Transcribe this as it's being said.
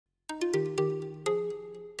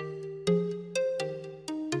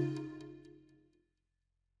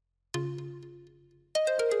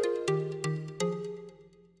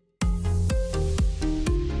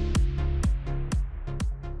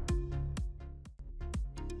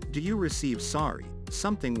Do you receive "Sorry,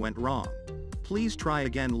 something went wrong. Please try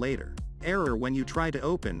again later" error when you try to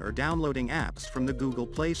open or downloading apps from the Google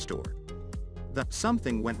Play Store? The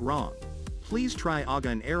 "something went wrong. Please try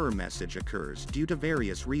again" error message occurs due to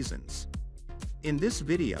various reasons. In this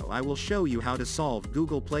video I will show you how to solve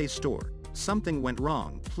Google Play Store "something went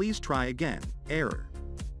wrong, please try again" error.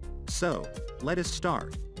 So, let us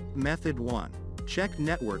start. Method 1. Check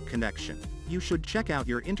network connection. You should check out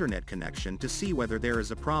your internet connection to see whether there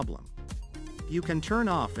is a problem. You can turn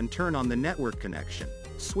off and turn on the network connection,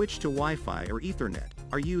 switch to Wi-Fi or Ethernet,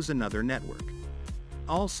 or use another network.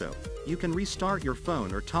 Also, you can restart your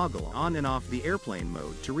phone or toggle on and off the airplane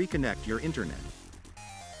mode to reconnect your internet.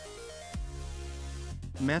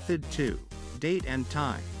 Method 2. Date and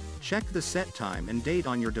time. Check the set time and date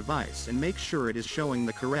on your device and make sure it is showing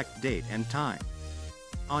the correct date and time.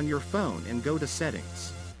 On your phone and go to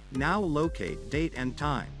Settings. Now locate Date and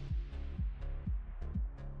Time.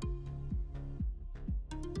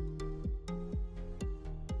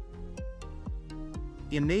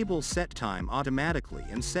 Enable Set Time automatically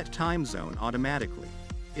and Set Time Zone automatically.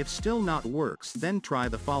 If still not works, then try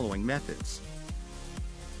the following methods.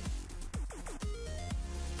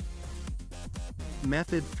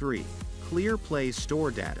 Method 3. Clear Play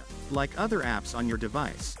Store data. Like other apps on your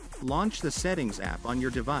device, launch the Settings app on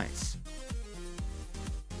your device.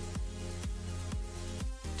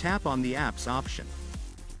 Tap on the Apps option.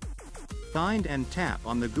 Find and tap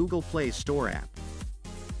on the Google Play Store app.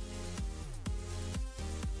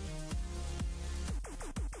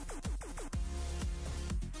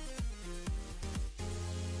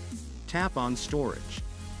 Tap on Storage.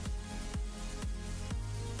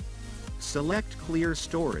 Select Clear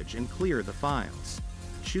Storage and clear the files.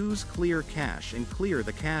 Choose Clear Cache and clear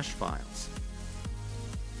the cache files.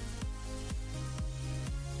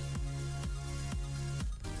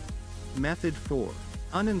 Method 4.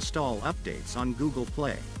 Uninstall updates on Google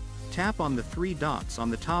Play. Tap on the three dots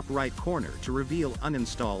on the top right corner to reveal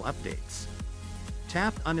Uninstall updates.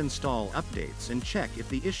 Tap Uninstall updates and check if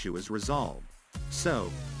the issue is resolved.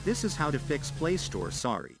 So, this is how to fix Play Store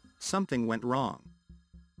 "Sorry, something went wrong.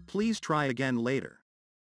 Please try again later."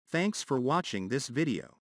 Thanks for watching this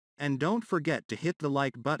video. And don't forget to hit the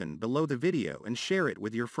like button below the video and share it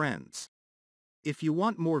with your friends. If you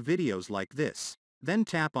want more videos like this, then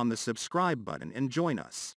tap on the subscribe button and join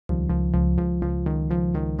us.